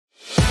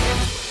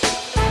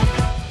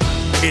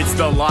It's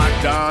the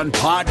Locked On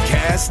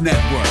Podcast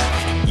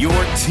Network, your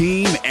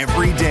team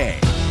every day.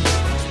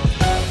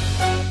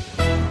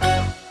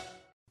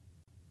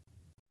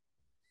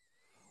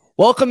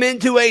 Welcome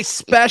into a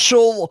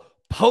special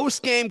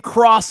post-game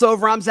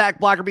crossover. I'm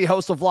Zach Blackerby,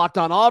 host of Locked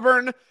On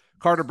Auburn.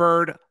 Carter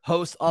Bird,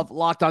 host of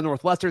Locked On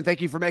Northwestern.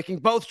 Thank you for making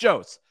both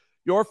shows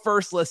your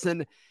first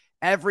listen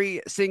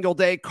every single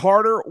day.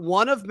 Carter,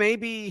 one of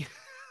maybe...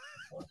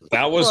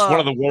 That was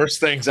one of the worst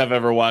things I've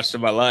ever watched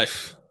in my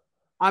life.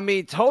 I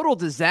mean, total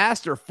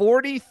disaster,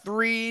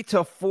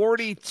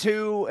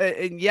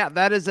 43-42. And yeah,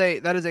 that is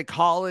a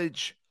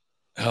college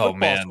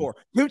football score.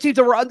 Two teams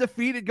that were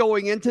undefeated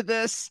going into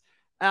this.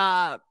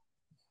 Not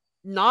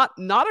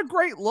a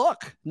great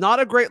look. Not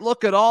a great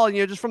look at all. And,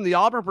 just from the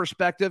Auburn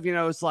perspective,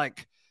 it's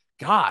like,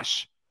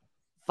 gosh,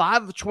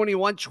 5 of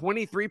 21,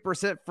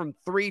 23% from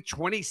three,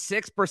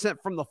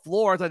 26% from the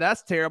floor. So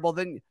that's terrible.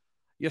 Then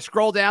you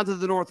scroll down to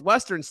the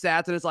Northwestern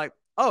stats, and it's like,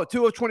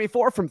 2 of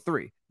 24 from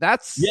three.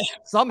 That's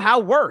somehow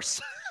worse.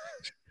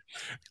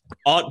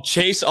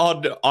 Chase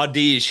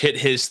Audige hit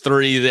his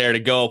three there to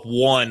go up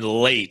one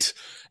late.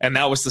 And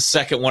that was the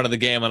second one of the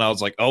game. And I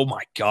was like, oh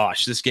my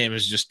gosh, this game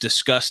is just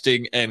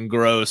disgusting and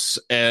gross.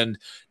 And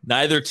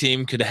neither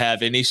team could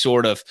have any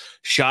sort of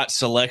shot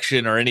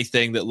selection or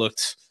anything that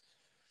looked,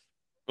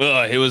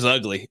 it was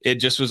ugly. It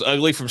just was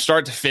ugly from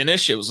start to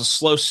finish. It was a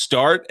slow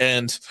start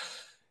and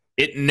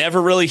it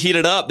never really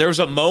heated up. There was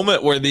a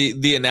moment where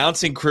the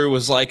announcing crew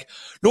was like,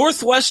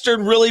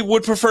 Northwestern really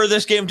would prefer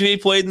this game to be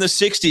played in the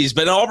 60s,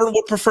 but Auburn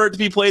would prefer it to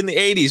be played in the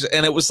 80s.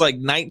 And it was like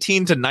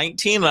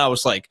 19-19. And I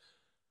was like,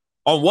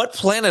 on what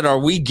planet are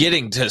we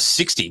getting to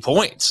 60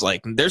 points?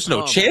 Like, there's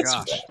no chance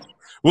of that.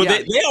 Well, yeah.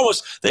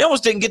 they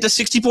almost didn't get to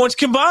 60 points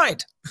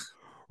combined.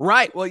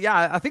 Right. Well,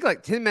 yeah, I think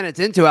like 10 minutes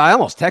into it, I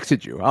almost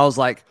texted you. I was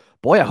like,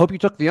 boy, I hope you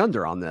took the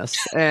under on this.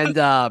 And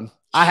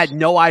I had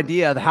no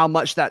idea how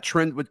much that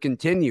trend would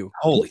continue.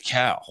 Holy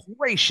cow.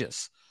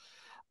 Gracious.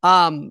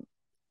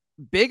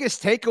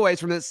 Biggest takeaways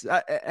from this,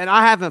 and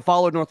I haven't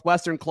followed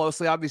Northwestern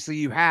closely. Obviously,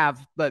 you have,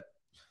 but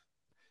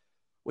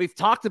we've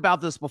talked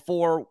about this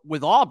before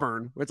with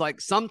Auburn. It's like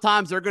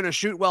sometimes they're going to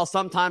shoot well,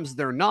 sometimes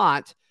they're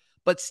not.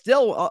 But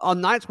still, on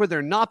nights where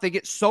they're not, they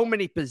get so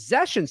many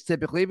possessions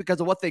typically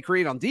because of what they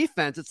create on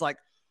defense. It's like,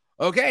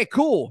 okay,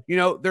 cool.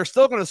 They're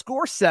still going to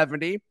score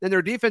 70, and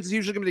their defense is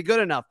usually going to be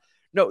good enough.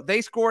 No,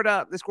 they scored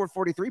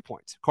 43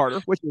 points,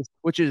 Carter,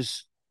 which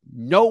is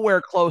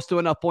nowhere close to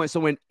enough points to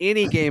win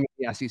any game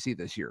in the SEC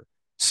this year.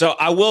 So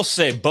I will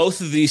say both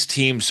of these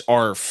teams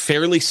are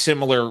fairly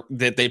similar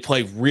that they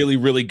play really,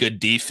 really good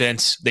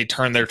defense. They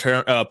turn their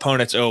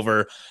opponents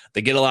over.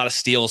 They get a lot of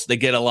steals. They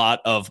get a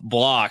lot of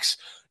blocks.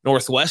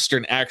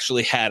 Northwestern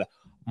actually had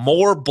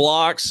more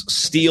blocks,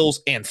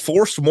 steals, and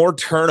forced more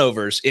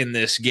turnovers in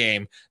this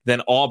game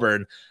than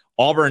Auburn.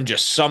 Auburn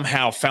just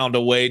somehow found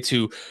a way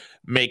to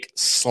make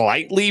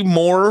slightly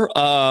more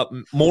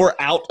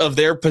out of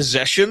their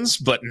possessions,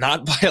 but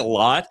not by a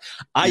lot.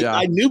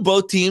 I knew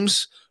both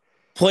teams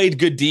played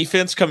good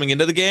defense coming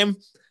into the game.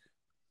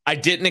 I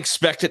didn't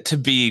expect it to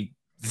be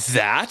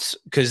that,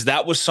 because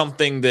that was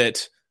something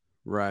that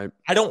I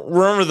don't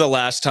remember the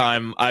last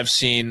time I've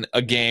seen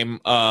a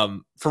game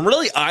from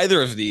really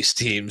either of these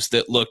teams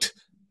that looked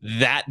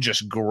that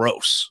just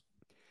gross.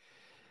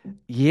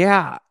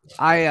 Yeah,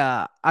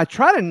 I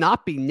try to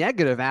not be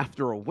negative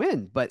after a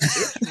win, but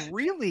it's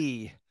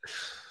really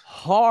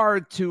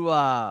hard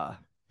to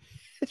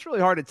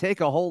take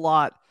a whole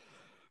lot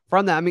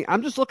from that. I mean,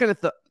 I'm just looking at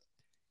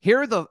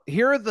here's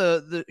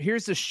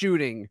the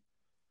shooting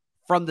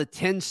from the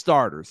 10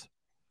 starters.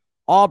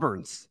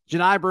 Auburn's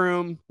Jani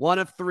Broome, 1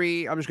 of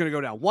 3. I'm just going to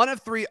go down. 1 of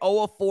 3,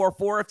 0 of 4,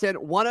 4 of 10,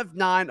 1 of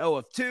 9, 0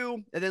 of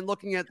 2. And then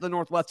looking at the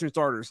Northwestern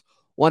starters,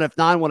 1 of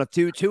 9, 1 of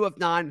 2, 2 of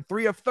 9,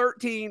 3 of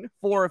 13,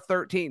 4 of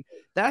 13.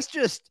 That's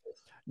just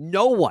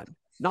no one,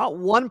 not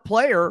one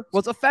player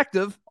was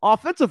effective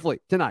offensively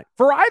tonight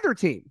for either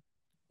team.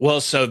 Well,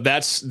 so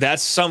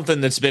that's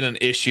something that's been an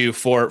issue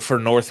for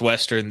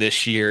Northwestern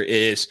this year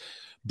is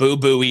Boo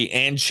Buie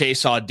and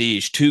Chase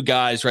Audige, two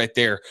guys right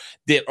there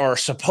that are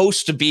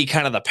supposed to be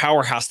kind of the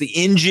powerhouse, the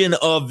engine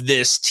of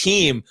this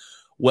team.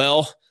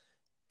 Well,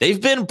 they've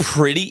been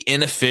pretty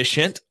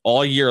inefficient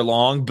all year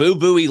long. Boo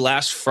Buie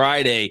last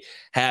Friday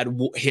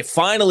he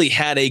finally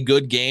had a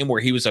good game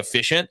where he was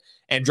efficient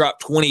and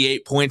dropped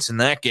 28 points in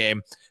that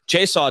game.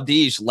 Chase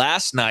Audige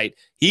last night,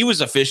 he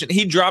was efficient.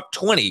 He dropped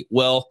 20.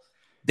 Well,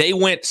 they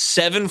went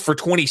 7 for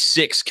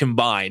 26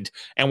 combined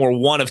and were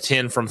 1 of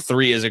 10 from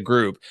 3 as a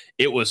group.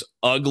 It was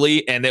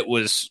ugly, and it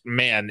was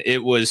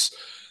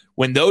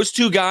when those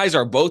two guys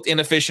are both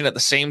inefficient at the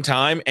same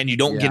time and you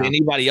don't get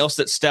anybody else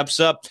that steps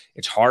up,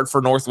 it's hard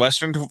for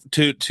Northwestern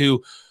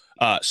to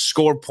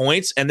score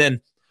points. And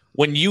then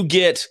when you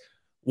get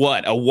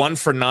a 1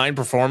 for 9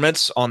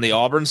 performance on the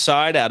Auburn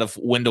side out of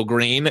Wendell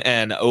Green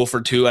and 0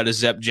 for 2 out of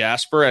Zep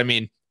Jasper,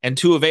 and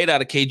 2 of 8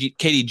 out of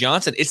Katie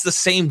Johnson, it's the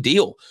same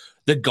deal.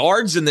 The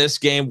guards in this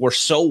game were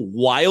so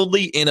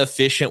wildly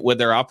inefficient with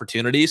their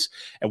opportunities.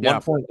 At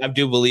one point, I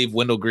do believe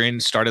Wendell Green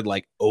started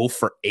like 0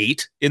 for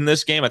 8 in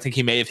this game. I think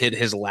he may have hit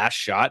his last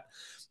shot.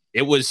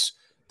 It was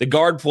the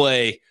guard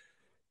play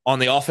on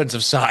the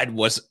offensive side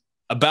was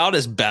about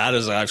as bad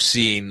as I've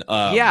seen.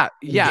 Yeah.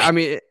 I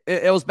mean,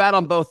 it was bad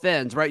on both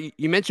ends, right?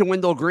 You mentioned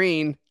Wendell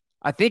Green.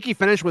 I think he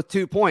finished with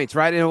 2 points,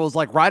 right? And it was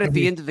like right at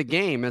the end of the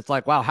game. It's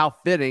like, wow, how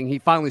fitting. He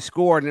finally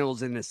scored, and it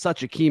was in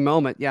such a key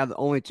moment. Yeah, the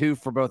only 2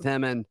 for both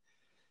him and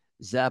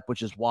Zepp,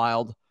 which is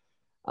wild.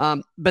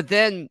 But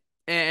then,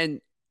 and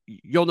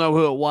you'll know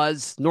who it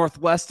was,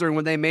 Northwestern,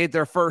 when they made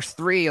their first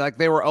 3, like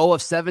they were 0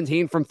 of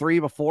 17 from 3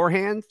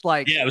 beforehand.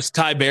 Like, yeah, it was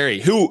Ty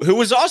Berry, who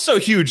was also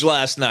huge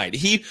last night.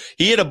 He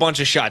hit a bunch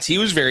of shots. He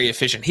was very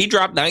efficient. He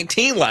dropped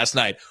 19 last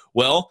night.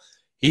 Well,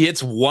 he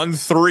hits 1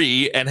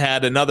 3 and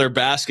had another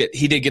basket.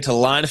 He did get to the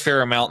line a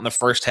fair amount in the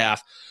first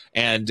half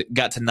and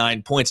got to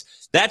 9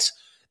 points. That's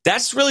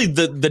really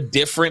the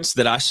difference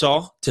that I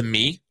saw to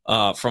me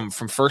from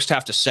first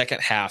half to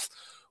second half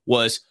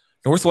was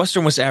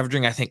Northwestern was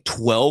averaging, I think,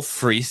 12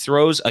 free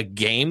throws a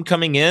game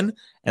coming in,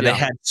 and they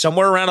had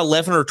somewhere around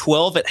 11 or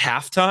 12 at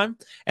halftime.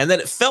 And then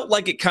it felt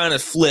like it kind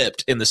of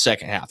flipped in the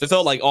second half. It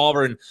felt like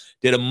Auburn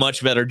did a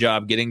much better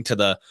job getting to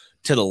the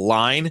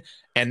line.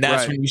 And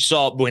that's when you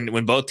saw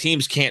when both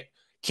teams can't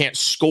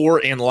score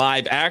in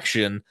live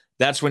action,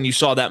 that's when you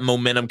saw that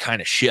momentum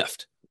kind of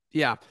shift.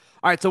 Yeah.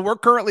 All right, so we're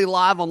currently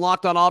live on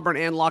Locked on Auburn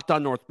and Locked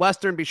on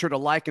Northwestern. Be sure to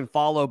like and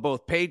follow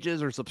both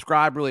pages or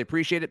subscribe. Really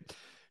appreciate it.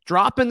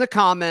 Drop in the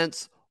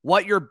comments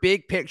what your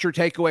big picture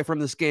takeaway from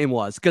this game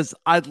was, because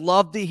I'd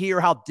love to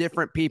hear how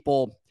different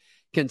people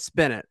can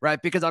spin it,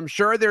 right? Because I'm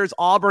sure there's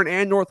Auburn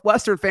and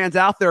Northwestern fans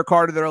out there,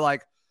 Carter, that are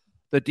like,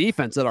 the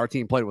defense that our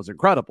team played was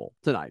incredible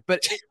tonight.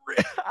 But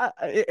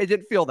it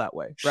didn't feel that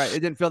way, right? It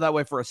didn't feel that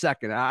way for a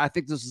second. I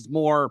think this is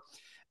more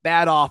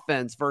bad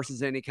offense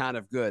versus any kind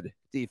of good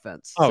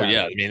defense. Oh,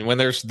 yeah. I mean, when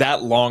there's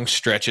that long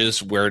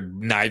stretches where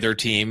neither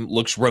team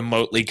looks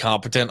remotely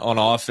competent on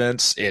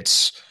offense,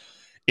 it's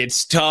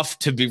tough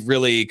to be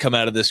really come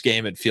out of this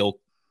game and feel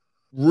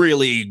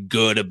really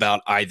good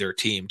about either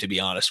team, to be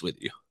honest with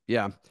you.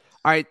 Yeah. All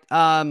right.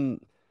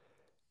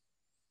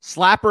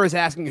 Slapper is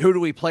asking, who do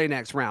we play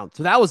next round?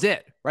 So that was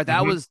it, right?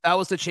 That was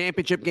the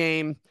championship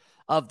game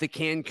of the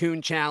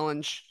Cancun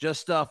Challenge.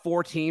 Just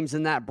 4 teams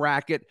in that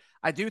bracket.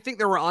 I do think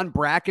there were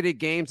unbracketed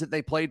games that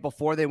they played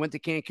before they went to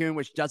Cancun,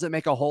 which doesn't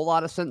make a whole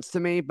lot of sense to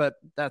me, but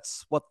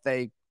that's what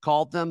they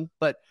called them.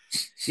 But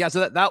yeah,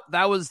 so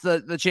that was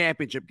the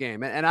championship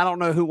game. And I don't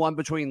know who won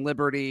between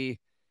Liberty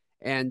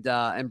and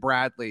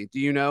Bradley. Do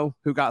you know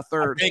who got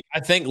third? I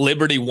think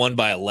Liberty won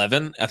by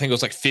 11. I think it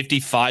was like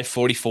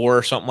 55-44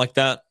 or something like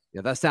that. Yeah,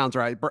 that sounds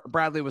right.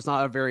 Bradley was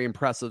not a very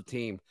impressive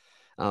team.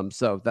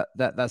 So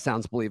that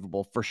sounds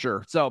believable for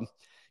sure. So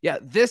yeah,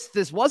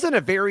 this wasn't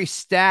a very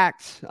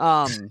stacked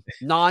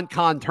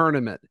non-con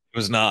tournament. It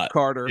was not,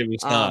 Carter. It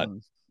was not.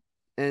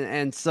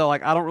 And so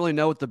like I don't really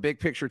know what the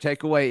big picture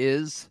takeaway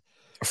is.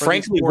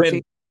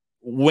 Frankly,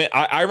 when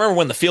I remember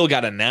when the field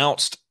got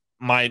announced,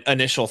 my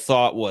initial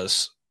thought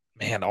was,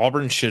 man,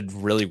 Auburn should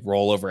really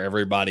roll over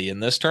everybody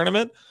in this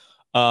tournament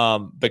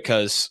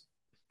because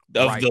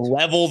of the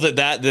level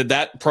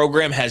that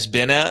program has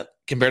been at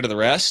compared to the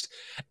rest.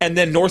 And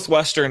then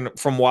Northwestern,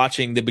 from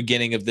watching the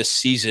beginning of this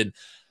season,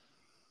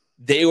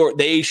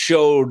 they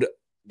showed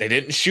they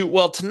didn't shoot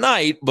well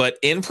tonight, but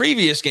in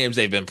previous games,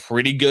 they've been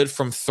pretty good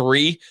from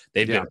 3.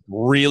 They've been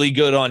really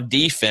good on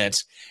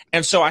defense.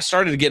 And so I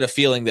started to get a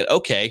feeling that,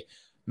 okay,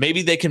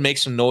 maybe they can make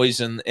some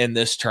noise in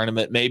this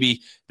tournament.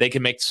 Maybe they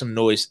can make some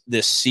noise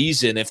this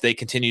season if they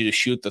continue to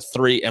shoot the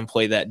 3 and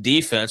play that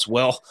defense.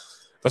 Well,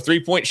 the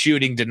 3-point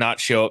shooting did not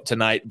show up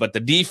tonight, but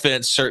the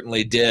defense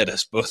certainly did,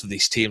 as both of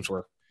these teams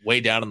were way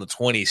down in the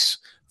 20s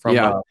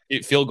from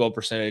field goal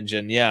percentage.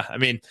 And I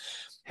mean,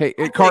 hey,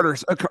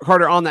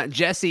 Carter, on that,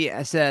 Jesse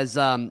says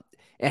it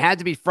had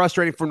to be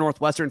frustrating for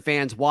Northwestern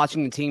fans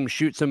watching the team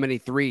shoot so many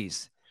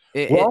threes.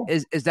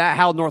 Is that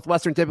how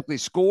Northwestern typically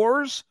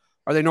scores?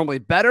 Are they normally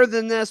better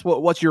than this?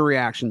 What's your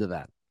reaction to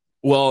that?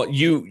 Well,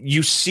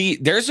 you see,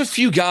 there's a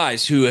few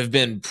guys who have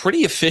been pretty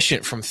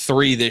efficient from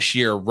 3 this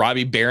year.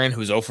 Robbie Barron,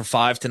 who's 0 for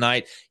 5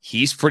 tonight,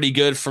 he's pretty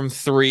good from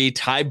 3.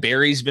 Ty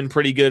Berry's been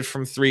pretty good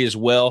from 3 as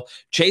well.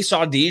 Chase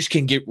Audige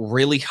can get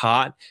really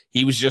hot.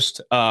 He was just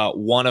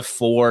 1 of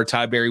 4.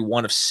 Ty Berry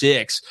 1 of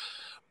 6.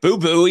 Boo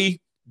Buie,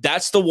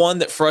 that's the one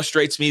that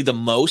frustrates me the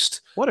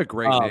most. What a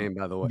great name,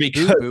 by the way.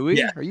 Because, Boo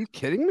Buie? Are you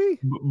kidding me?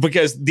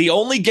 Because the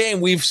only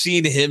game we've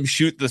seen him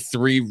shoot the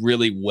 3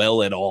 really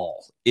well at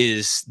all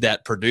is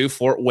that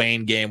Purdue-Fort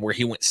Wayne game where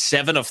he went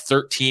 7 of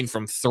 13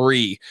 from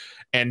 3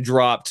 and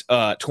dropped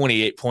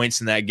 28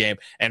 points in that game.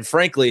 And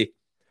frankly,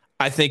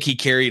 I think he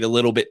carried a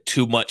little bit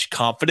too much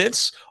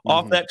confidence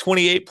off that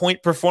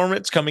 28-point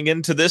performance coming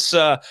into this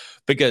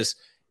because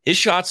his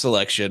shot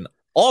selection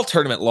all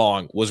tournament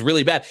long was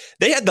really bad.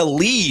 They had the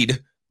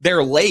lead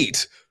there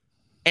late,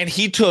 and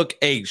he took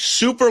a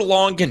super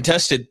long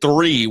contested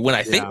 3 when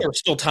I think there was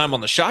still time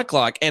on the shot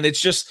clock. And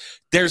it's just,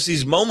 there's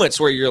these moments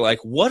where you're like,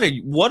 what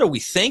are we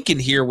thinking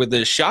here with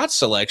this shot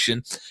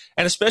selection?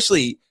 And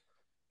especially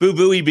Boo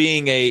Buie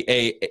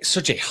being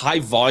such a high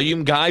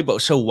volume guy,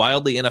 but so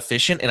wildly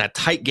inefficient in a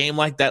tight game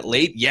like that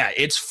late. Yeah,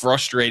 it's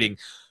frustrating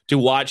to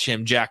watch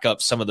him jack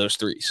up some of those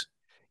threes.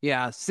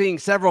 Yeah, seeing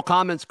several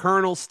comments.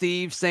 Colonel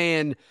Steve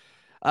saying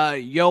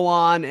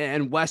Yohan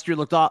and Westry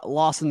looked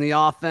lost in the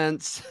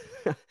offense.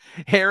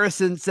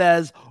 Harrison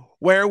says,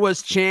 where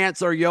was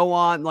Chance or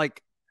Yohan?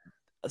 Like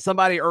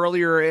somebody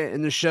earlier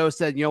in the show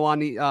said,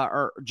 Yohan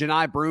or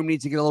Janai Broom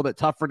needs to get a little bit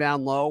tougher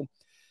down low.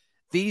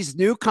 These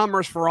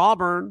newcomers for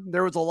Auburn,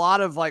 there was a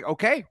lot of like,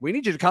 okay, we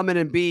need you to come in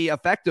and be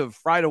effective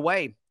right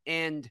away.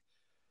 And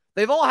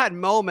they've all had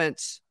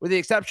moments, with the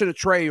exception of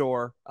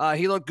Trayor.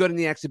 He looked good in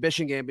the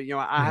exhibition game, but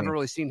I haven't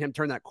really seen him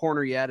turn that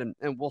corner yet, and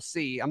we'll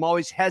see. I'm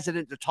always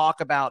hesitant to talk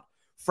about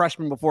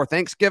freshmen before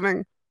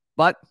Thanksgiving,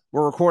 but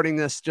we're recording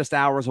this just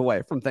hours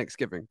away from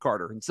Thanksgiving,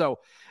 Carter. And so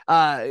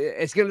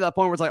it's getting to that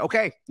point where it's like,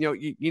 okay, you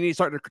need to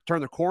start to turn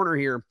the corner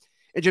here.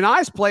 And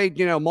Janai's played,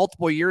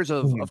 multiple years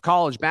of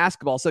college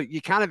basketball, so you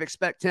kind of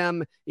expect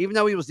him, even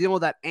though he was dealing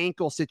with that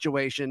ankle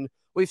situation.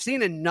 We've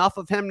seen enough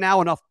of him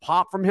now, enough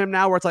pop from him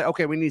now where it's like,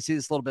 okay, we need to see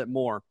this a little bit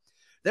more.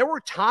 There were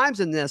times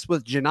in this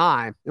with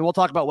Janai, and we'll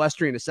talk about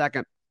Westry in a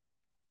second,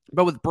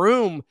 but with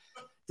Broom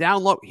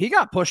down low, he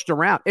got pushed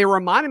around. It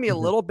reminded me a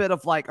little bit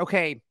of like,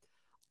 okay,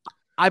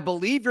 I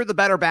believe you're the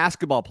better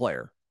basketball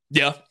player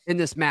in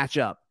this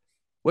matchup,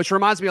 which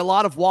reminds me a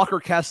lot of Walker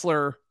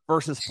Kessler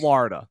versus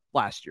Florida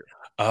last year.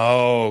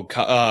 Oh,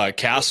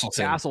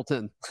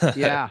 Castleton.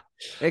 Yeah.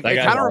 It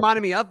kind of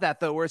reminded me of that,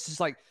 though, where it's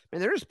just like,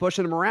 man, they're just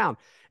pushing him around.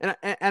 And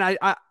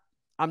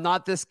I'm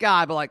not this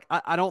guy, but like,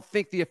 I don't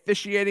think the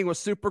officiating was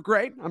super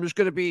great. I'm just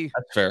going to be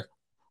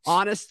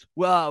honest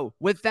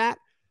with that.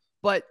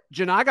 But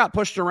Janai got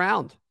pushed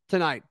around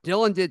tonight.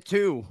 Dylan did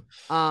too.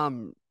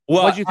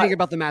 What did you think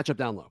about the matchup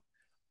down low?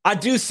 I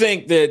do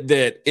think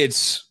that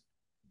it's,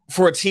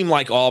 for a team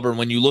like Auburn,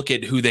 when you look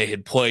at who they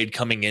had played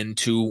coming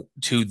into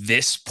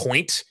this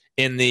point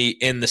in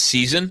the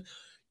season,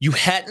 you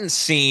hadn't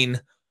seen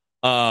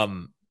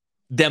them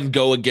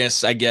go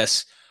against, I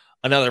guess,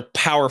 another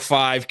Power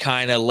 5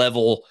 kind of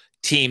level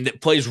team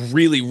that plays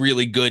really,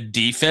 really good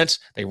defense.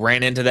 They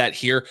ran into that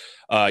here.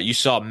 You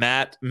saw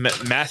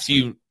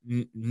Matthew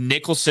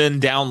Nicholson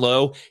down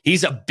low.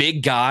 He's a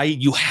big guy.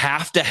 You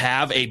have to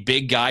have a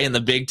big guy in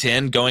the Big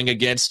Ten going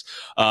against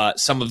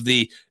some of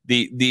the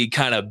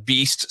kind of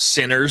beast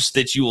centers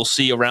that you will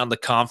see around the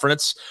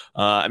conference.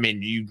 I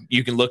mean,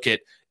 you can look at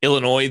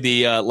Illinois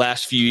the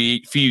last few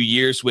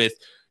years with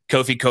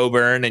Kofi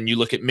Coburn, and you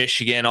look at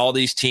Michigan. All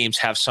these teams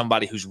have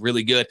somebody who's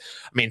really good.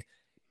 I mean,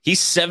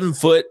 he's 7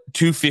 foot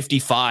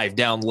 255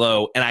 down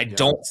low, and I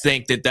don't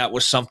think that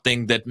was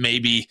something that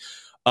maybe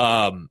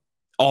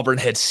Auburn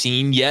had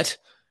seen yet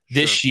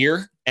this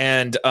year.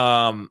 And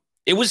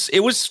it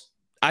was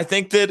I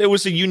think that it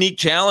was a unique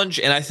challenge,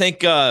 and I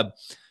think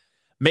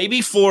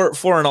maybe for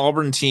an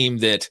Auburn team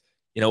that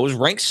was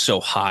ranked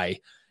so high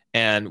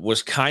and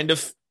was kind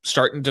of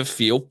starting to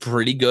feel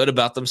pretty good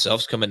about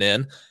themselves coming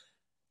in,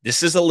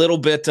 this is a little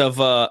bit of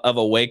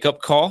a wake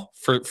up call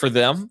for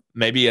them.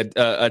 Maybe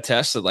a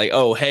test of like,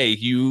 oh, hey,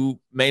 you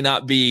may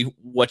not be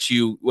what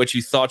you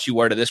thought you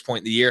were to this point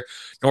in the year.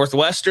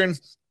 Northwestern,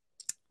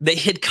 they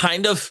had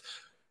kind of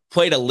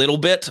played a little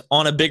bit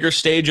on a bigger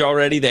stage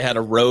already. They had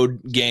a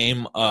road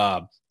game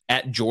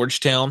at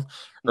Georgetown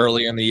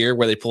earlier in the year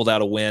where they pulled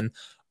out a win.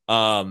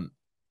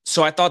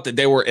 So I thought that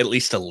they were at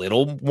least a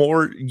little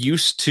more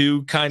used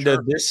to kind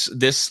of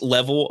this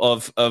level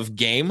of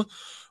game.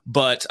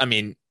 But I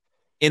mean,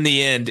 in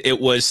the end,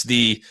 it was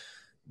the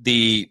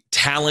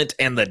talent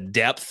and the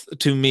depth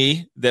to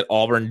me that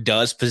Auburn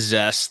does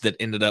possess that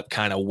ended up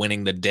kind of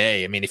winning the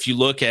day. I mean, if you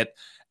look at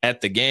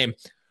the game,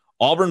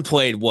 Auburn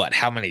played what?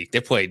 How many?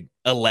 They played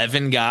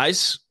 11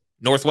 guys.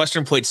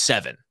 Northwestern played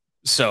 7.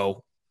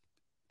 So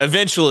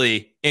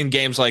eventually in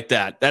games like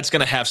that, that's going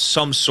to have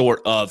some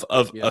sort of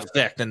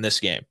effect in this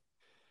game.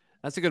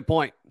 That's a good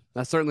point.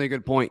 That's certainly a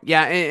good point.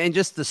 Yeah. And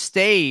just the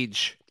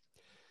stage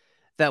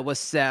that was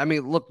set. I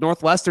mean, look,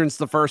 Northwestern's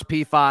the first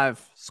P5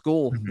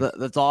 school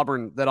that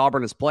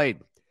Auburn has played.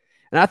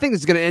 And I think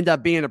it's going to end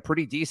up being a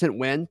pretty decent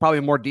win, probably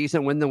a more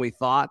decent win than we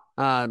thought.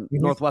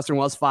 Northwestern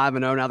was 5-0.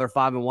 Now they're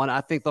 5-1.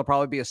 I think they'll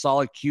probably be a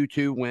solid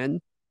Q2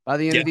 win by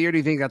the end of the year. Do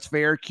you think that's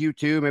fair?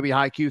 Q2, maybe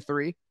high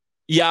Q3?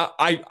 Yeah,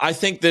 I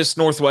think this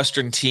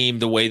Northwestern team,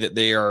 the way that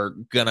they're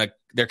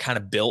kind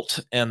of built,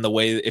 and the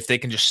way if they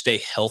can just stay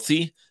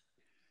healthy.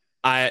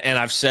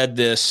 I've said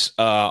this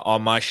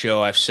on my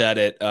show. I've said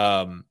it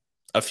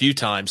a few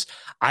times.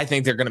 I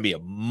think they're going to be a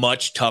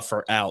much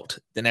tougher out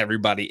than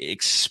everybody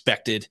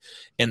expected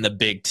in the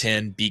Big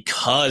Ten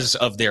because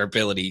of their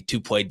ability to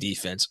play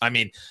defense. I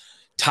mean,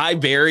 Ty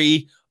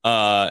Berry,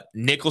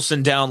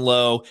 Nicholson down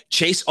low,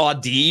 Chase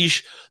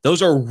Audige,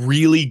 those are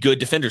really good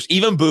defenders.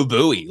 Even Boo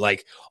Buie,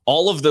 like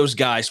all of those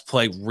guys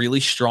play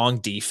really strong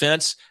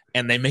defense,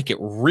 and they make it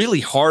really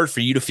hard for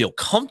you to feel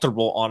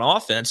comfortable on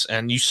offense.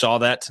 And you saw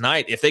that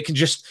tonight. If they can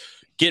just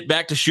get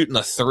back to shooting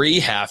the 3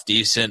 half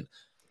decent,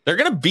 they're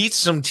going to beat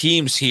some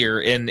teams here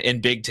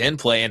in Big Ten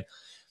play, and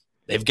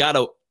they've got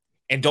to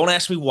 – and don't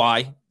ask me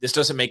why. This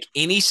doesn't make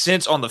any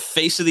sense on the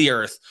face of the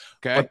earth.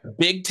 Okay. But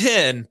Big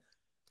Ten,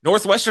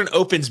 Northwestern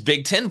opens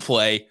Big Ten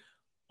play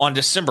on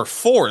December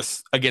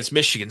 4th against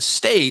Michigan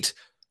State,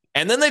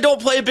 and then they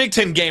don't play a Big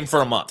Ten game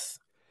for a month.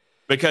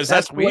 because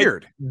that's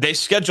weird. They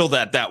schedule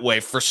that way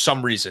for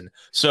some reason.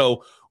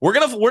 So we're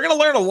gonna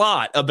learn a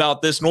lot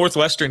about this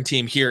Northwestern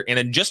team here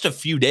in just a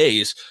few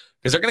days,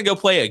 because they're gonna go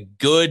play a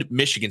good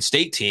Michigan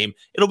State team.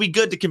 It'll be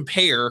good to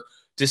compare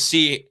to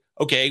see,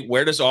 okay,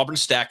 where does Auburn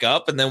stack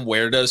up, and then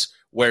where does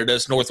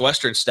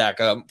Northwestern stack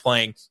up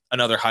playing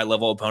another high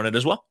level opponent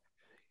as well.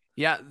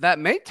 Yeah, that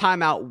may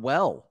time out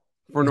well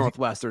for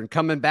Northwestern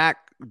coming back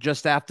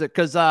just after,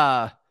 because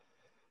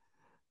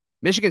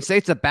Michigan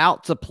State's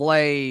about to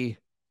play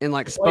in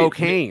like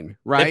Spokane,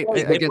 right?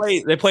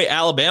 They play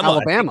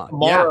Alabama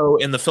tomorrow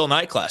in the Phil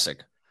Knight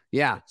Classic.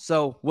 Yeah,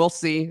 so we'll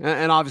see.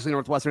 And obviously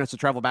Northwestern has to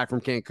travel back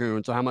from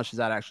Cancun, so how much does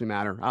that actually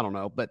matter? I don't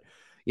know. But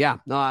yeah,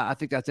 no, I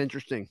think that's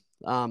interesting.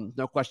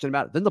 No question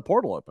about it. Then the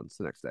portal opens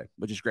the next day,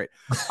 which is great.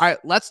 All right,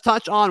 let's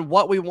touch on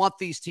what we want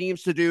these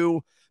teams to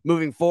do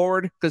moving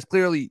forward, because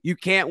clearly you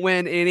can't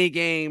win any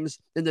games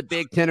in the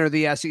Big Ten or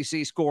the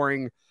SEC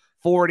scoring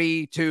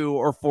 42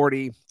 or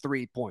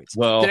 43 points.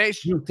 Well,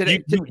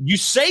 you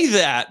say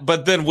that,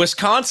 but then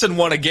Wisconsin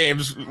won a game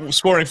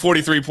scoring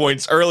 43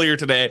 points earlier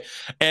today,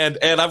 and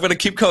I'm going to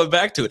keep coming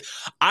back to it.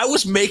 I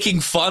was making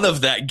fun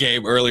of that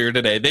game earlier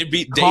today. They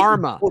beat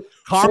Dayton.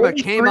 Karma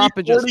came up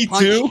and just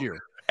punched you.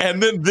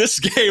 And then this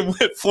game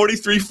went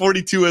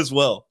 43-42 as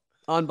well.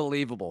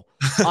 Unbelievable.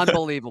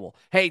 Unbelievable.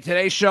 Hey,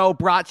 today's show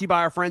brought to you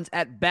by our friends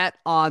at Bet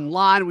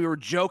Online. We were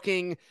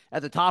joking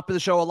at the top of the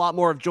show. A lot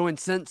more have joined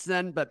since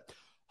then, but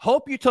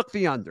hope you took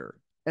the under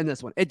in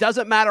this one. It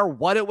doesn't matter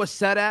what it was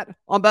set at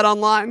on Bet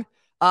Online,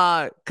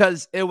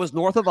 because it was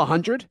north of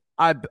 100,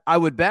 I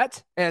would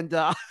bet. And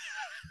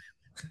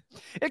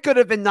it could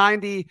have been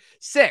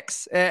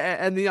 96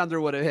 and the under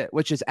would have hit,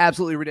 which is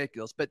absolutely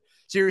ridiculous. But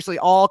seriously,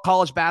 all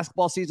college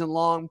basketball season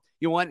long,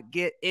 you want to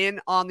get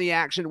in on the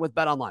action with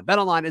BetOnline.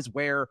 BetOnline is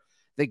where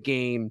the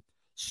game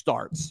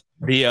starts.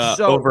 The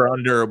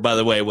over-under, by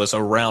the way, was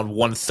around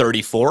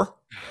 134.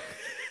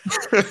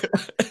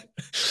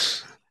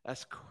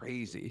 That's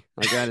crazy.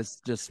 Like, that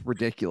is just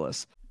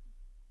ridiculous.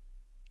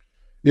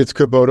 It's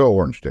Kubota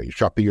Orange Day.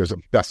 Shop the year's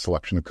best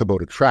selection of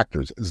Kubota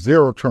tractors,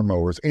 zero-turn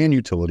mowers, and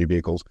utility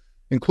vehicles,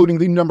 including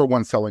the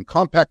 #1 selling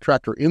compact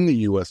tractor in the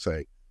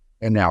USA.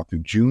 And now through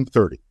June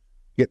 30,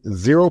 get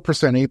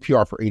 0%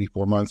 APR for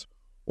 84 months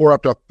or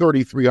up to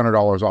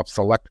 $3,300 off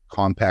select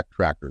compact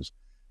tractors.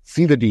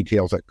 See the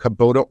details at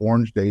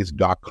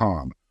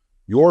KubotaOrangeDays.com.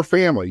 Your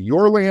family,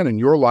 your land, and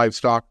your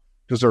livestock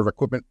deserve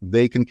equipment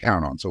they can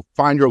count on. So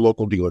find your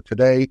local dealer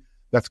today.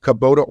 That's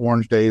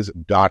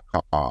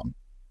KubotaOrangeDays.com.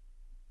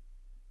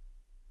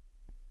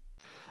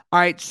 All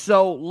right,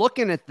 so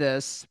looking at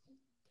this,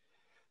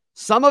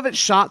 some of it's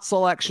shot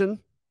selection,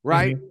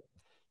 right? Mm-hmm.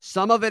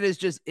 Some of it is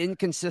just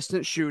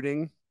inconsistent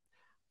shooting.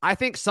 I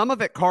think some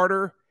of it,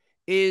 Carter,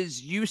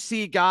 is you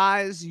see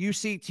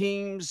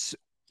teams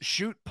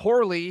shoot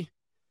poorly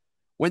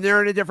when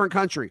they're in a different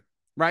country,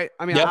 right?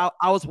 I mean, yep.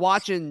 I was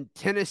watching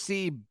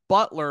Tennessee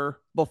Butler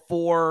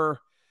before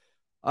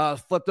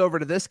flipped over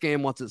to this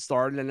game once it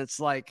started, and it's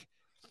like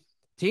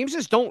teams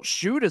just don't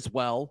shoot as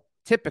well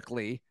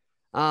typically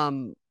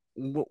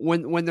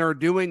when they're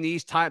doing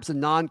these types of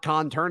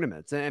non-con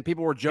tournaments. And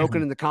people were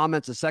joking in the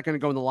comments a second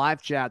ago in the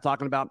live chat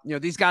talking about,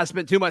 these guys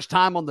spent too much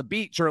time on the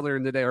beach earlier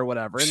in the day or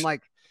whatever. And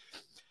like,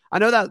 I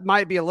know that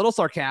might be a little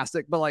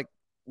sarcastic, but like,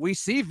 we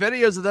see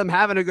videos of them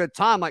having a good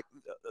time. Like,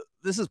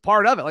 this is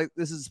part of it. Like,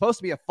 this is supposed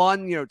to be a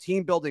fun,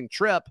 team building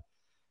trip.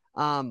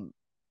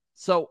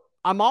 So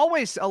I'm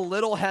always a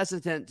little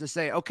hesitant to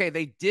say, okay,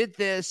 they did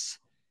this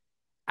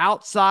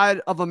outside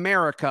of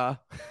America.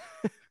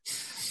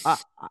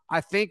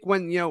 I think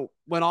when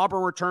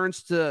Auburn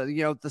returns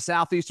to, the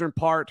southeastern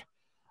part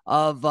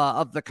of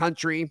the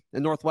country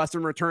and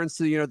Northwestern returns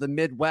to, the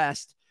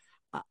Midwest,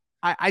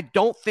 I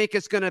don't think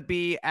it's going to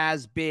be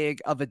as big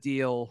of a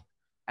deal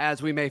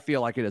as we may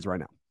feel like it is right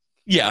now.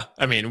 Yeah,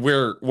 I mean,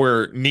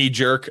 we're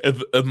knee-jerk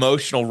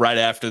emotional right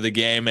after the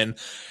game. And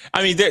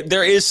I mean,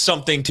 there is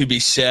something to be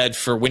said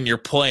for when you're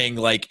playing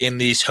like in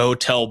these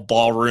hotel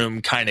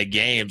ballroom kind of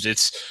games.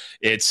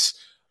 It's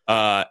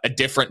a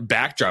different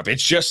backdrop.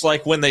 It's just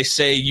like when they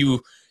say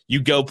you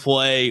go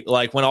play,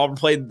 like when Auburn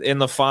played in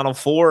the Final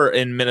Four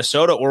in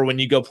Minnesota, or when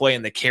you go play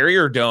in the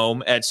Carrier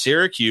Dome at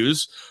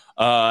Syracuse.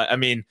 I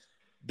mean,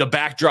 the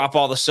backdrop,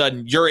 all of a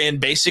sudden you're in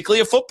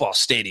basically a football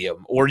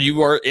stadium, or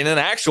you are in an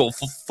actual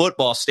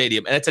football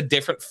stadium, and it's a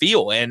different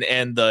feel, and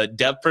the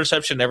depth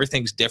perception,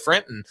 everything's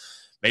different. And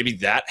maybe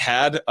that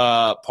had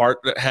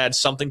had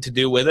something to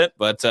do with it.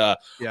 But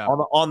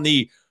on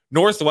the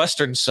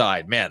Northwestern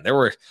side, man,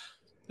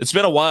 it's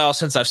been a while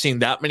since I've seen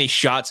that many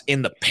shots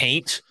in the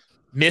paint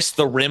miss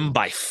the rim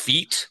by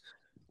feet,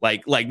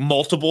 like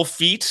multiple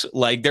feet.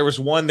 Like there was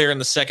one there in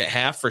the second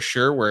half for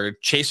sure where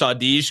Chase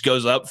Audige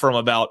goes up from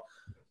about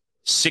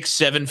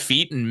 6-7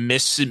 feet and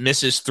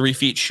misses 3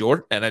 feet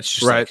short, and it's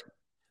just right. Like,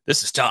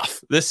 this is tough.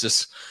 They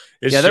just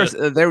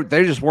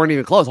weren't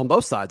even close on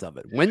both sides of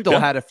it. Wendell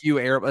had a few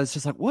air, but it's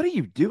just like, what do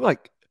you do?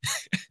 Like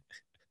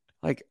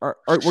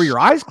were your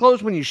eyes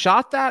closed when you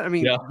shot that? I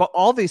mean, but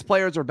all these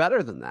players are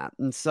better than that,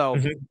 and so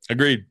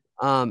agreed.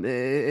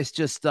 It's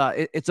just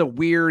it's a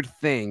weird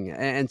thing,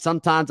 and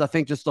sometimes I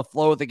think just the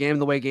flow of the game,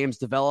 the way games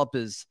develop,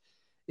 is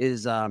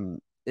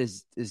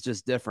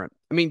just different.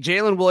 I mean,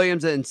 Jalen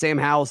Williams and Sam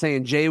Howell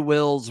saying Jay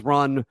Will's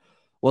run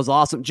was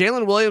awesome.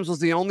 Jalen Williams was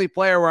the only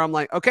player where I'm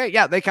like, okay,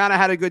 yeah, they kind of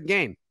had a good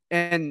game.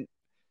 And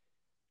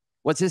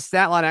what's his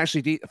stat line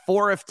actually?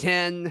 4 of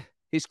 10.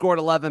 He scored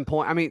 11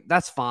 points. I mean,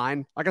 that's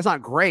fine. Like, it's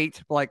not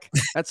great, but like,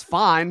 that's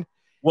fine.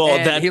 Well,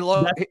 that's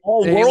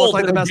all he world looks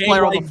like the best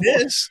player on the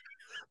floor.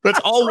 That's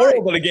all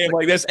world in a game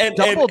like this. And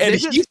double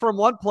digits from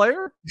one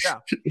player? Yeah.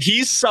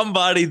 He's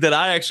somebody that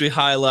I actually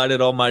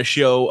highlighted on my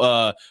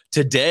show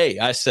today.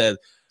 I said,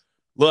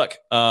 look,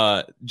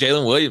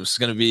 Jalen Williams is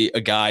going to be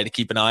a guy to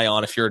keep an eye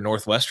on if you're a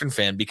Northwestern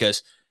fan,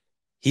 because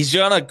he's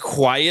going to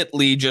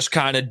quietly just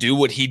kind of do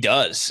what he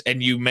does.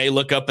 And you may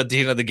look up at the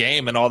end of the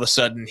game and all of a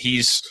sudden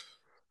he's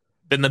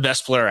been the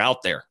best player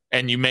out there.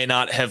 And you may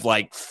not have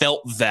like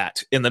felt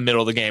that in the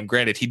middle of the game.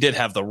 Granted, he did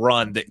have the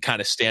run that kind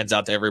of stands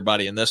out to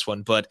everybody in this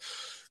one, but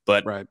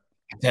right.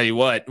 I tell you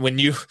what, when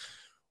you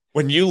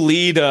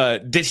lead,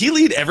 did he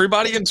lead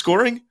everybody in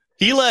scoring?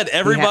 He led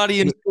everybody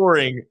in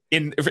scoring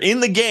in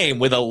the game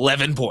with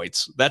 11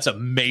 points. That's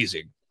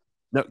amazing.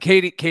 No,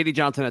 Katie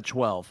Johnson had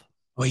 12.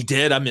 Oh, he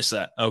did? I missed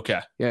that. Okay.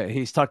 Yeah,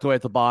 he's tucked away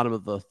at the bottom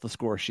of the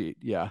score sheet.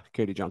 Yeah,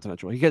 Katie Johnson had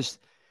 12. Because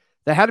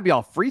they had to be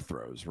all free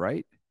throws,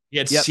 right?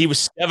 Yeah, he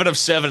was 7 of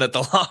 7 at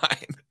the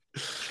line.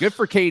 Good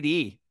for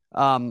KD.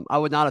 I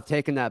would not have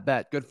taken that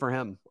bet. Good for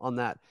him on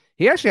that.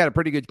 He actually had a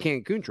pretty good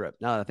Cancun trip,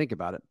 now that I think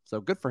about it. So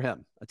good for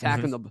him.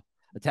 Attacking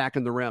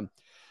the rim.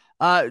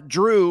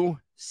 Drew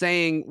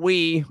saying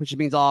which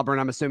means Auburn.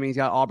 I'm assuming he's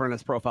got Auburn in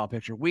his profile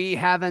picture. We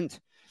haven't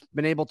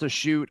been able to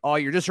shoot all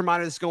year. Just a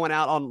reminder, this is going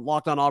out on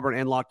Locked on Auburn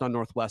and Locked on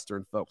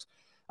Northwestern, folks.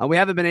 We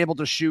haven't been able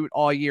to shoot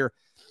all year.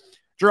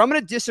 Drew, I'm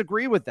going to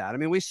disagree with that. I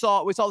mean, we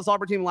saw this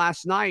Auburn team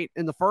last night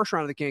in the first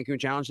round of the Cancun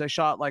Challenge. They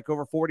shot like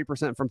over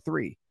 40% from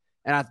three.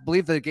 And I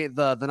believe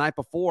the night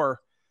before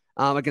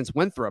against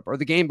Winthrop, or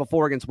the game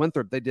before against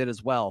Winthrop, they did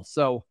as well.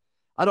 So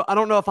I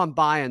don't know if I'm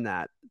buying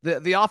that.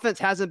 The offense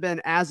hasn't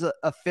been as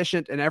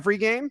efficient in every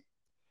game.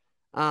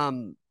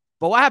 But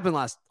what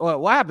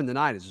happened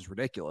tonight is just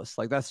ridiculous.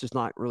 Like, that's just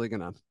not really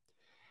going to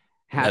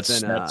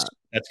happen.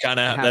 That's kind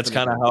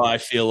of how I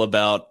feel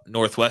about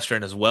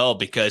Northwestern as well,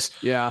 because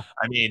I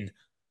mean,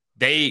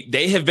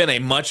 they have been a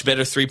much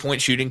better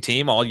 3-point shooting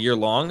team all year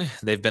long.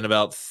 They were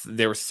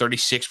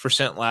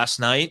 36% last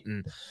night,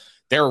 and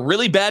they're a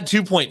really bad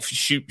 2-point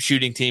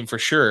shooting team for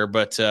sure.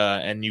 But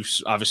and you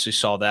obviously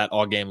saw that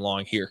all game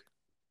long here.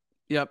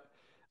 Yep.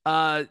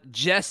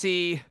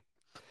 Jesse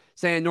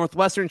saying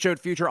Northwestern showed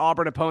future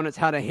Auburn opponents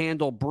how to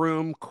handle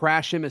Broom,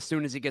 crash him as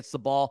soon as he gets the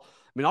ball.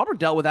 I mean, Auburn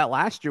dealt with that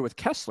last year with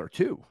Kessler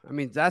too. I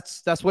mean,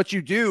 that's what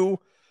you do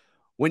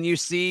when you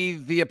see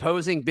the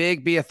opposing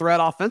big be a threat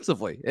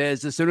offensively.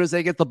 Is as soon as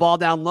they get the ball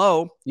down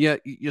low,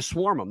 you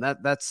swarm them.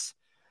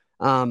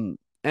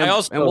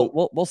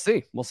 We'll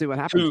see. We'll see what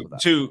happens with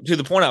that. To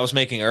the point I was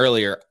making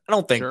earlier, I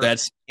don't think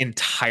that's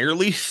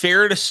entirely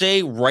fair to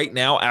say right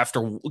now,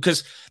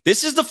 because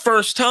this is the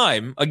first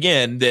time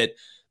again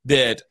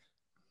that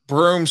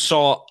Broom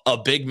saw a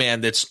big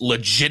man that's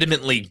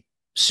legitimately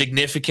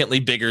significantly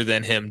bigger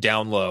than him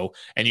down low,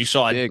 and you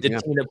saw a team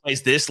that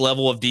plays this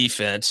level of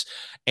defense.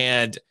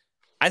 And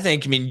I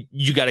mean,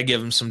 you got to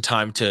give him some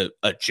time to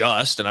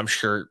adjust, and I'm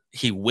sure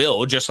he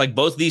will. Just like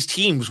both these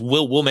teams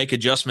will make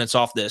adjustments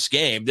off this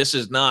game.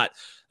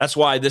 That's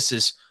why this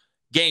is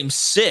game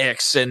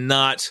 6 and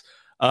not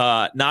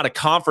a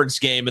conference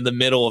game in the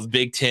middle of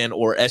Big Ten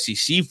or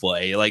SEC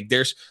play. Like,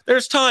 there's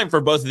time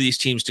for both of these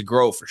teams to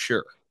grow for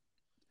sure.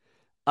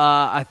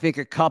 I think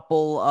a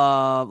couple.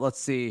 Let's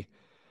see.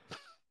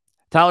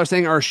 Tyler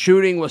saying our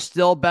shooting was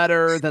still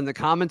better than the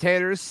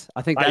commentators.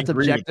 I think that's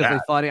objectively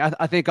funny.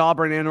 I think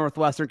Auburn and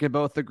Northwestern can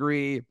both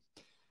agree.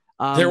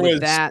 There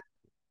was that.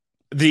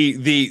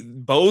 The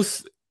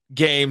both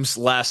games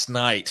last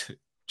night,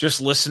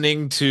 just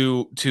listening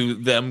to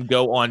them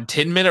go on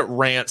 10-minute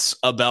rants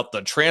about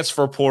the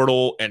transfer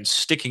portal and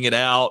sticking it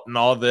out and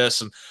all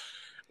this, and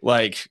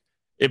like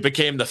it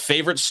became the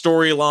favorite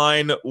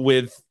storyline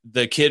with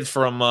the kid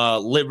from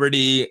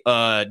Liberty,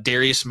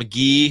 Darius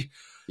McGee.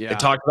 Yeah. They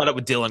talked about it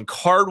with Dylan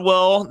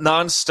Cardwell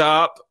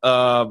nonstop.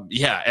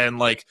 And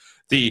like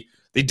the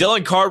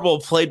Dylan Cardwell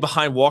played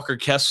behind Walker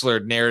Kessler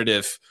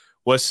narrative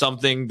was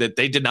something that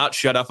they did not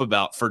shut up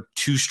about for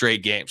 2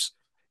 straight games.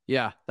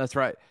 Yeah, that's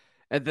right.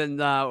 And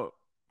then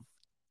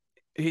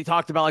he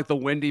talked about like the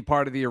windy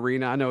part of the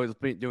arena. I know he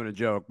was doing a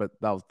joke, but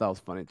that was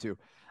funny too.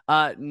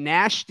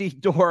 Nasty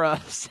Dora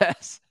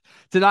says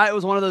tonight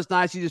was one of those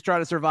nights you just try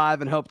to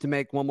survive and hope to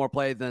make one more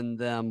play than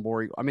them.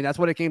 I mean, that's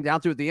what it came down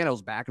to at the end. It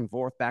was back and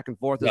forth.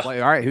 It's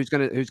like, all right, who's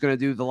gonna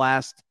do the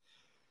last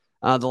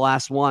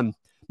one?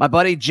 My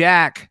buddy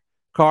Jack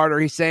Carter,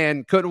 he's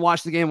saying couldn't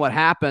watch the game. What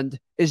happened?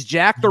 Is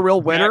Jack the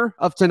real winner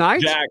of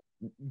tonight? Jack,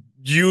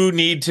 you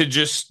need to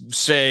just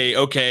say,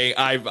 okay,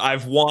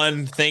 I've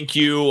won. Thank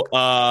you.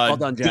 Well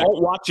done, Jack.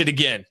 Don't watch it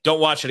again.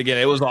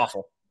 It was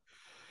awful.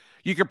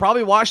 You could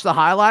probably watch the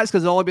highlights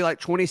because it'll only be like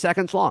 20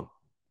 seconds long.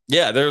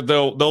 Yeah,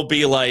 they'll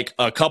be like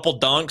a couple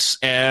dunks,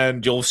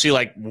 and you'll see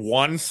like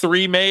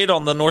 1-3 made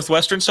on the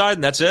Northwestern side,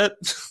 and that's it.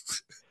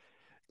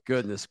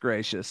 Goodness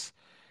gracious.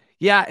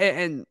 Yeah,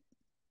 and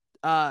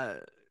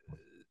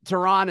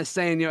Tehran is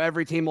saying,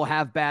 every team will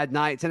have bad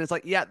nights. And it's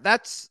like, yeah,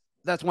 that's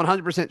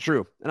 100%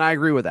 true. And I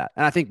agree with that.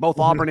 And I think both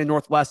Auburn and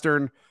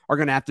Northwestern are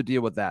going to have to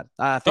deal with that.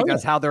 I think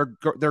that's how their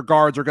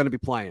guards are going to be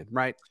playing,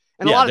 right?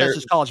 And a lot of that's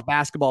just college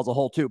basketball as a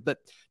whole too. But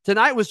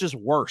tonight was just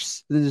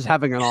worse than just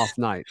having an off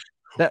night.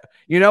 That,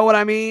 you know what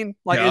I mean?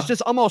 Like, it's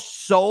just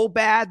almost so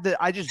bad that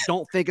I just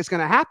don't think it's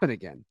going to happen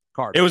again,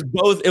 Carter.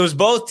 It was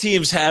both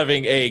teams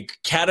having a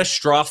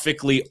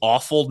catastrophically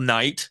awful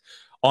night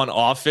on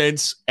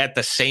offense at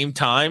the same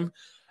time.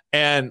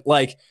 And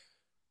like,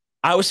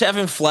 I was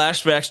having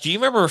flashbacks. Do you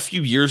remember a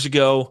few years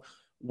ago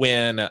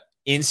when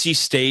NC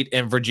State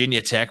and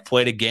Virginia Tech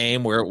played a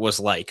game where it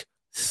was like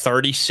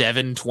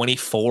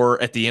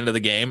 37-24 at the end of the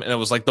game, and it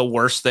was like the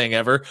worst thing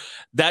ever?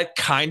 That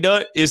kind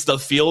of is the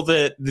feel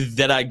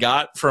that I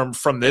got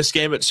from this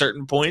game at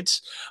certain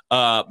points.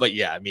 But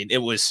yeah, I mean, it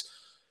was.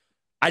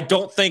 I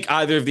don't think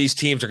either of these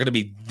teams are going to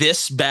be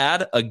this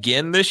bad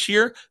again this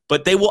year,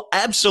 but they will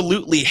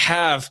absolutely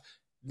have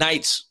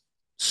nights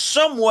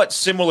somewhat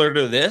similar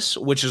to this,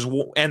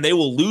 and they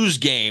will lose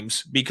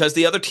games because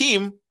the other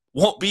team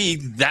won't be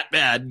that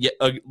bad yet,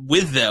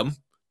 with them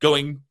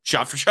going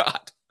shot for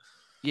shot.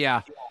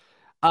 Yeah.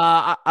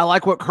 I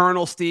like what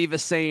Colonel Steve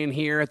is saying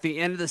here. At the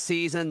end of the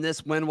season,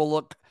 this win will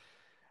look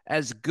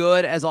as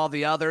good as all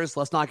the others.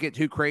 Let's not get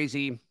too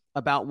crazy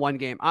about one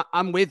game.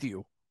 I'm with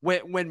you.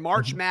 When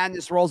March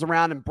Madness rolls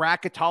around and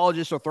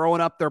bracketologists are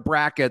throwing up their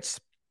brackets,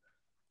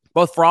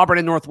 both for Auburn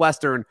and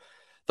Northwestern,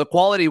 the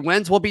quality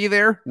wins will be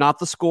there, not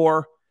the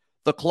score.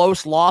 The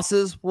close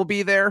losses will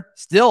be there.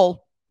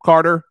 Still,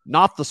 Carter,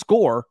 not the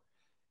score.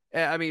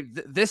 I mean,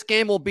 this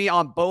game will be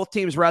on both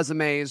teams'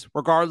 resumes,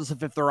 regardless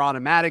of if they're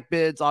automatic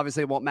bids.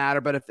 Obviously, it won't matter.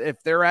 But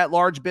if they're at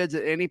large bids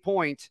at any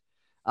point,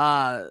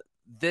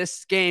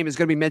 this game is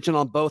going to be mentioned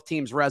on both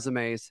teams'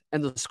 resumes,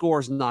 and the score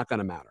is not going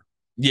to matter.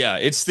 Yeah,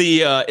 it's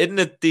the isn't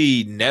it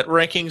the net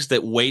rankings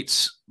that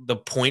weights the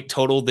point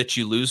total that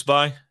you lose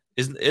by?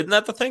 Isn't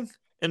that the thing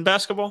in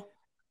basketball?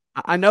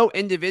 I know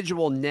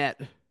individual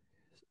net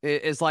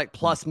is like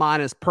plus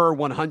minus per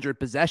 100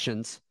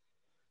 possessions.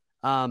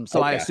 So okay.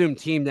 I assume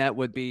team net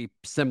would be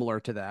similar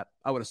to that.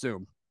 I would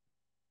assume.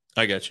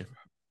 I got you.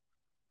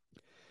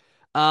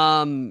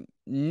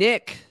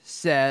 Nick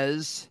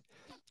says,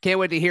 can't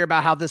wait to hear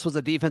about how this was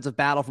a defensive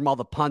battle from all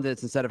the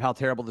pundits instead of how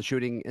terrible the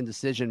shooting and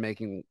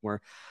decision-making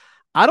were.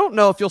 I don't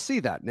know if you'll see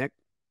that, Nick.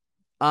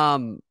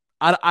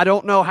 I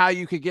don't know how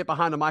you could get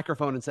behind a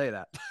microphone and say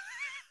that.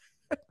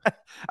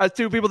 As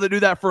two people that do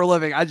that for a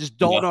living, I just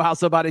don't know how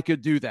somebody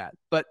could do that.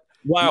 But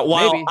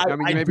maybe.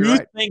 I do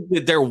right. think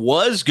that there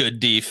was good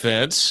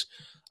defense.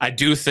 I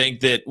do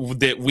think that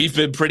we've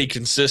been pretty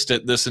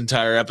consistent this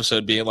entire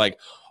episode being like,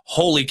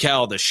 holy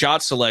cow, the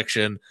shot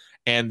selection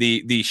and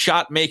the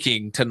shot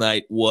making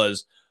tonight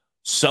was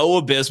so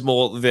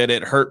abysmal that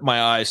it hurt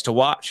my eyes to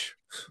watch.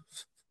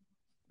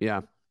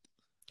 Yeah.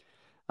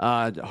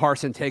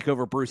 Harsin take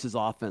over Bruce's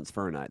offense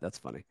for a night. That's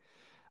funny.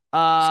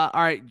 All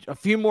right, a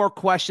few more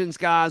questions,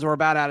 guys. We're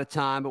about out of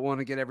time, but want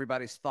to get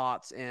everybody's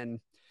thoughts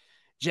in.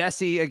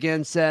 Jesse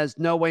again says,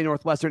 no way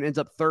Northwestern ends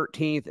up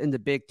 13th in the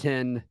Big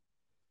Ten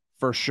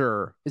for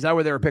sure. Is that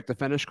where they were picked to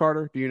finish,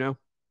 Carter? Do you know?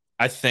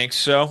 I think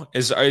so.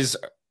 Is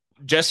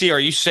Jesse, are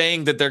you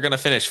saying that they're going to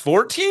finish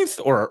 14th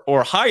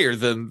or higher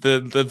than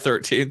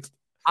 13th?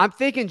 I'm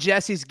thinking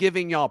Jesse's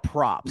giving y'all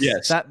props.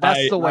 Yes.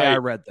 That's the way I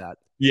read that.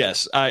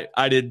 Yes,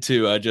 I did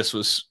too. I just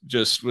was.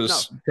 No,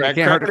 can't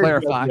hurt to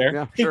clarify.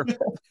 Yeah, sure.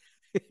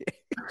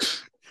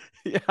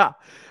 Yeah.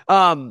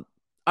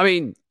 I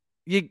mean,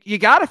 you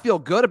got to feel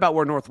good about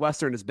where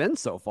Northwestern has been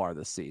so far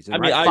this season. I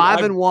mean, right?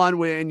 5-1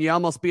 when you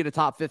almost beat a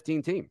top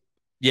 15 team.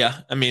 Yeah,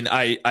 I mean,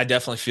 I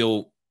definitely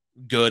feel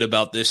good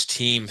about this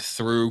team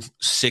through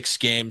 6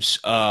 games.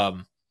 I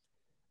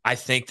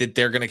think that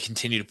they're going to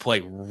continue to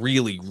play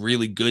really,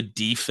 really good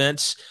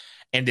defense,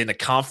 and in a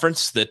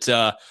conference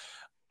that.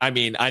 I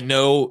mean, I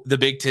know the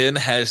Big Ten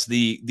has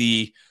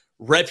the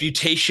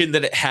reputation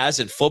that it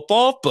has in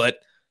football, but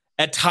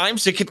at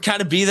times it can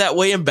kind of be that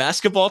way in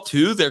basketball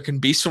too. There can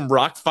be some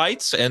rock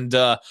fights, and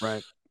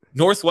right.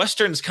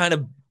 Northwestern's kind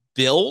of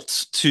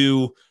built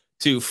to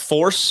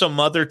force some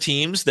other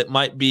teams that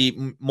might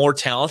be more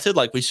talented,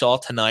 like we saw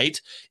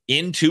tonight,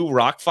 into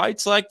rock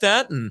fights like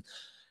that, and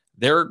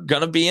they're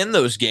going to be in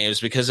those games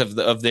because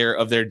of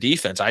their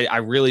defense. I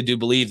really do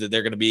believe that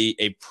they're going to be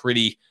a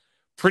pretty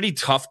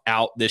tough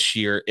out this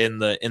year in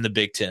the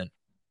Big Ten.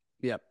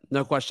 Yep,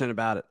 no question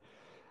about it.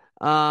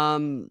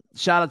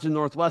 Shout out to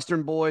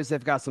Northwestern boys.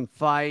 They've got some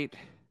fight.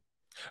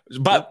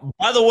 But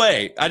by the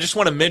way, I just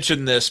want to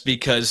mention this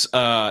because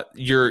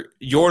your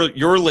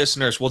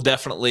listeners will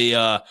definitely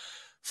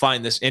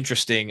find this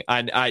interesting.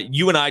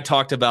 You and I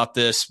talked about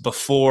this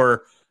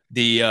before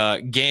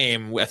the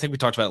game. I think we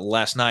talked about it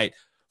last night.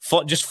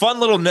 Fun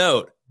little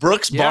note.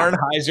 Brooks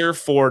Barnheiser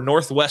for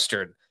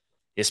Northwestern.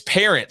 His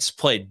parents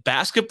played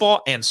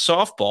basketball and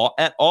softball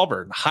at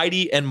Auburn.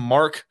 Heidi and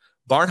Mark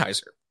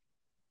Barnheiser.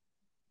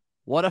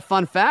 What a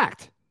fun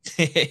fact.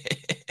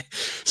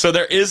 So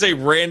there is a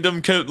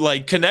random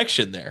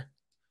connection there.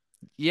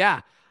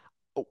 Yeah.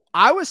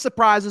 I was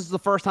surprised this is the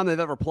first time they've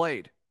ever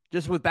played.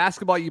 Just with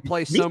basketball, you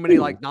play so many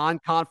like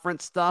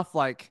non-conference stuff.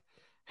 Like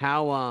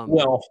how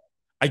well,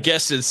 I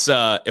guess it's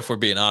if we're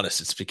being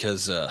honest, it's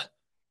because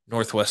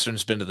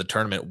Northwestern's been to the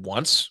tournament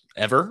once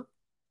ever,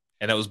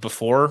 and it was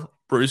before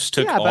Bruce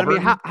took Auburn. But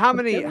I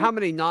mean, how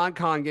many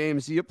non-con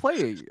games do you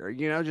play a year?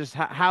 You know, just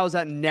how has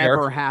that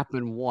never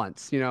happened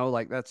once? You know,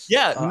 like that's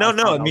no.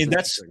 I mean,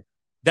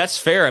 that's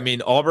fair. I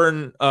mean,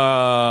 Auburn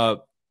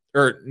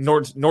or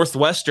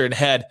Northwestern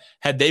had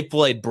they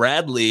played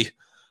Bradley,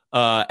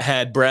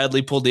 had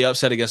Bradley pulled the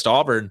upset against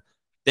Auburn,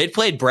 they'd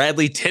played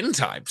Bradley 10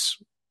 times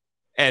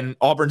and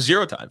Auburn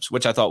 0 times,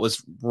 which I thought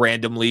was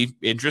randomly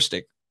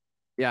interesting.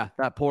 Yeah,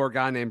 that poor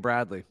guy named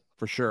Bradley,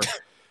 for sure.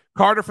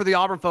 Carter, for the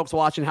Auburn folks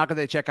watching, how can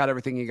they check out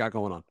everything you got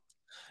going on?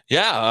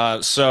 Yeah,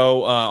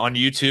 so on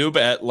YouTube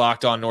at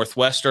Locked On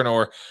Northwestern,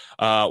 or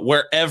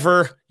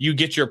wherever you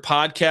get your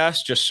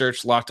podcast, just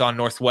search Locked On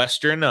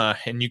Northwestern,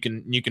 and you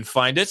can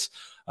find it.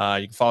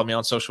 You can follow me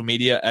on social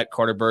media at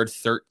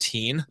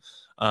CarterBird13.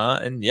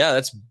 And yeah,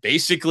 that's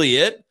basically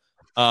it.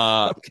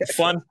 Okay.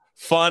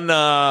 Fun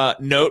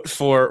note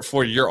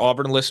for your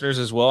Auburn listeners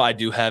as well. I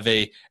do have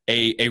a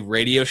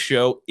radio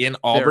show in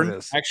Auburn,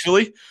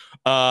 actually,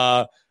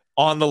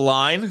 on the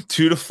line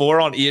 2 to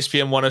 4 on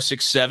ESPN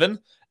 106.7.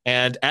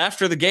 And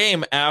after the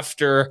game,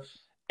 after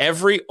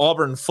every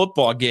Auburn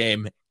football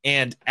game,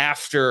 and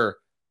after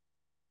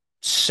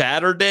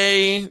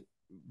Saturday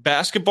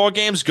basketball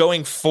games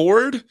going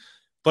forward,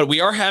 but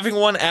we are having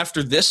one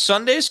after this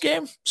Sunday's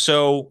game,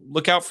 so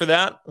look out for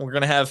that. We're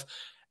going to have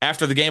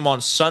after the game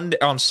on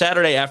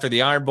Saturday after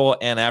the Iron Bowl,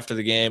 and after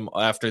the game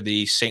after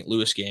the St.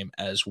 Louis game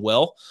as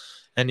well.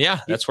 And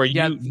yeah, that's where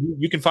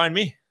you can find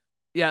me.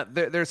 Yeah,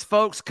 there's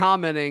folks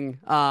commenting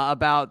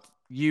about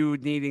you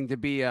needing to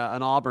be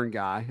an Auburn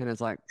guy, and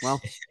it's like, well,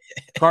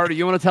 Carter,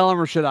 you want to tell him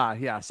or should I?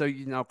 Yeah, so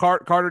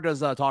Carter does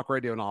talk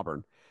radio in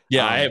Auburn.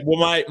 Yeah,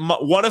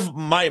 one of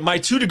my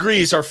 2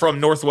 degrees are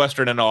from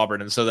Northwestern and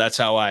Auburn, and so that's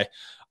how I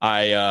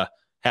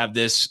have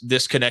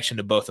this connection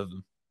to both of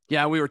them.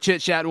 Yeah, we were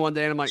chit-chatting one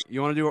day, and I'm like,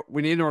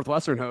 we need a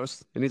Northwestern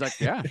host. And he's like,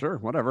 yeah, sure,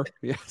 whatever.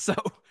 Yeah, so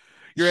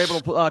you're able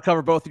to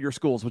cover both of your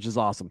schools, which is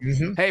awesome.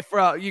 Mm-hmm. Hey,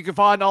 you can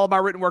find all of my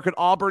written work at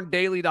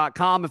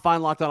auburndaily.com and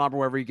find Locked On Auburn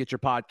wherever you get your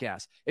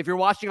podcast. If you're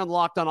watching on the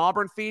Locked On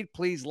Auburn feed,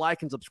 please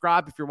like and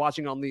subscribe. If you're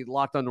watching on the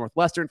Locked On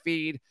Northwestern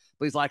feed,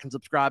 please like and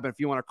subscribe. And if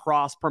you want to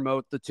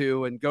cross-promote the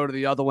two and go to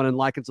the other one and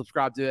like and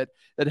subscribe to it,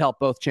 that'd help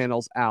both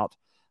channels out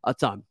a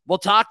ton. We'll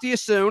talk to you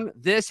soon.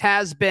 This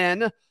has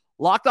been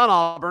Locked On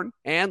Auburn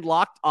and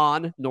Locked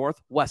On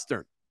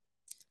Northwestern.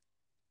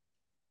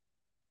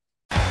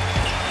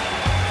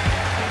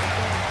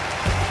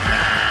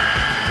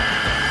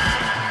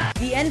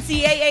 The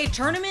NCAA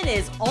tournament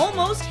is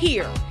almost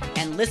here,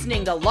 and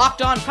listening to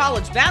Locked On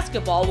College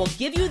Basketball will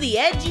give you the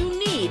edge you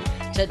need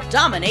to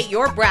dominate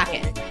your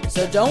bracket.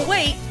 So don't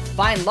wait.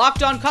 Find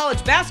Locked On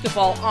College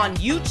Basketball on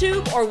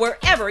YouTube or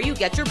wherever you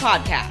get your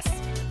podcasts.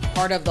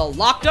 Part of the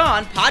Locked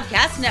On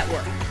Podcast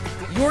Network.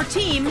 Your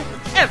team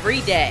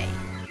every day.